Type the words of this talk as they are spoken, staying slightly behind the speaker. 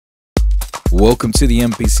Welcome to the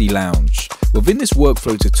MPC Lounge. Within this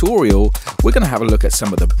workflow tutorial, we're going to have a look at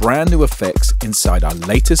some of the brand new effects inside our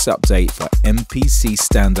latest update for MPC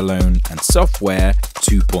Standalone and Software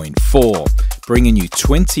 2.4, bringing you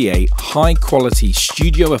 28 high-quality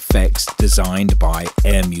studio effects designed by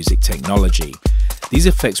AIR Music technology. These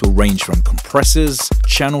effects will range from compressors,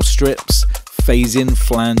 channel strips, phase-in,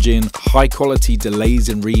 flange-in, high-quality delays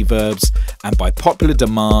and reverbs, and by popular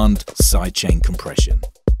demand, sidechain compression.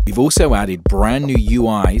 We've also added brand new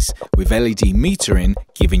UIs with LED metering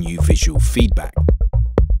giving you visual feedback.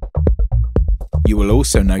 You will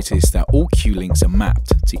also notice that all cue links are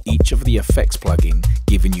mapped to each of the effects plugin,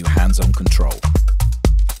 giving you hands-on control.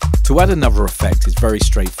 To add another effect is very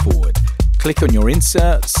straightforward. Click on your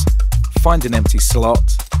inserts, find an empty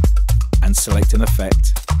slot, and select an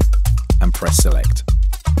effect, and press select.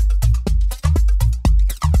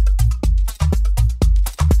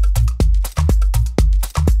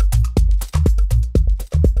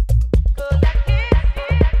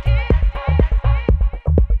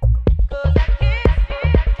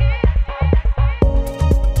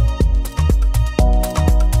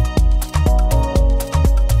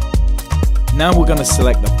 Now we're going to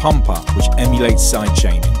select the pumper, which emulates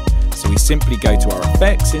sidechaining. So we simply go to our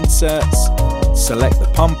effects, inserts, select the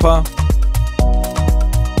pumper,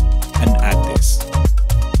 and add this.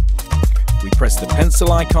 We press the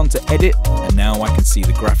pencil icon to edit, and now I can see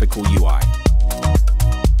the graphical UI.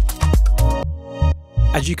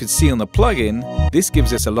 As you can see on the plugin, this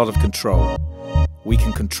gives us a lot of control. We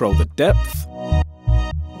can control the depth,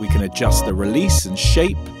 we can adjust the release and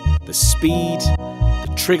shape, the speed,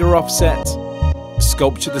 the trigger offset,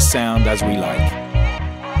 sculpture the sound as we like.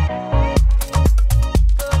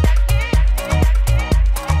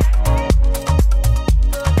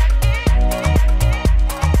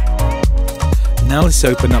 Now let's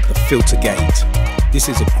open up the filter gate. This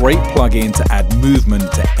is a great plugin to add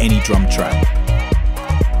movement to any drum track.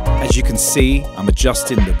 As you can see, I'm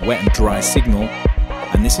adjusting the wet and dry signal,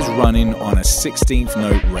 and this is running on a 16th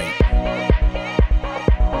note rate.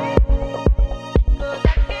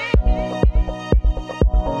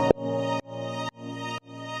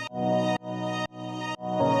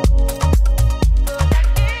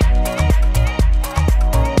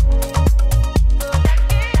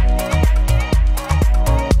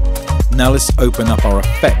 Now let's open up our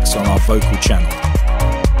effects on our vocal channel.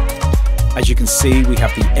 As you can see, we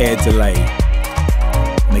have the air delay.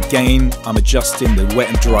 And again, I'm adjusting the wet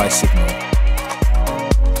and dry signal.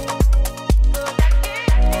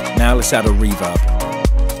 Now let's add a reverb.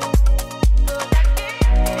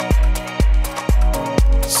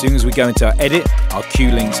 As soon as we go into our edit, our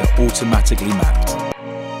cue links are automatically mapped.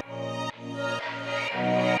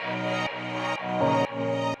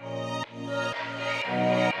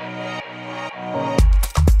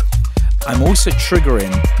 I'm also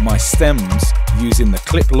triggering my stems using the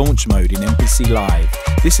clip launch mode in MPC Live.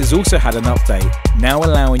 This has also had an update, now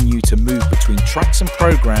allowing you to move between tracks and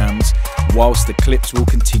programs whilst the clips will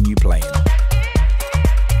continue playing.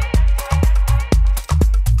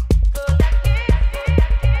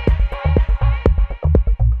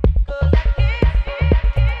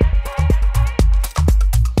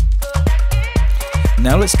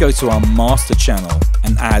 Now let's go to our master channel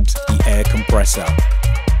and add the air compressor.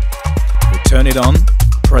 Turn it on,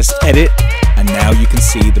 press edit, and now you can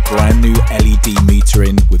see the brand new LED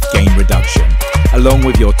metering with gain reduction, along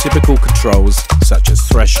with your typical controls such as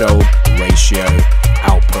threshold, ratio,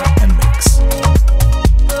 output, and mix.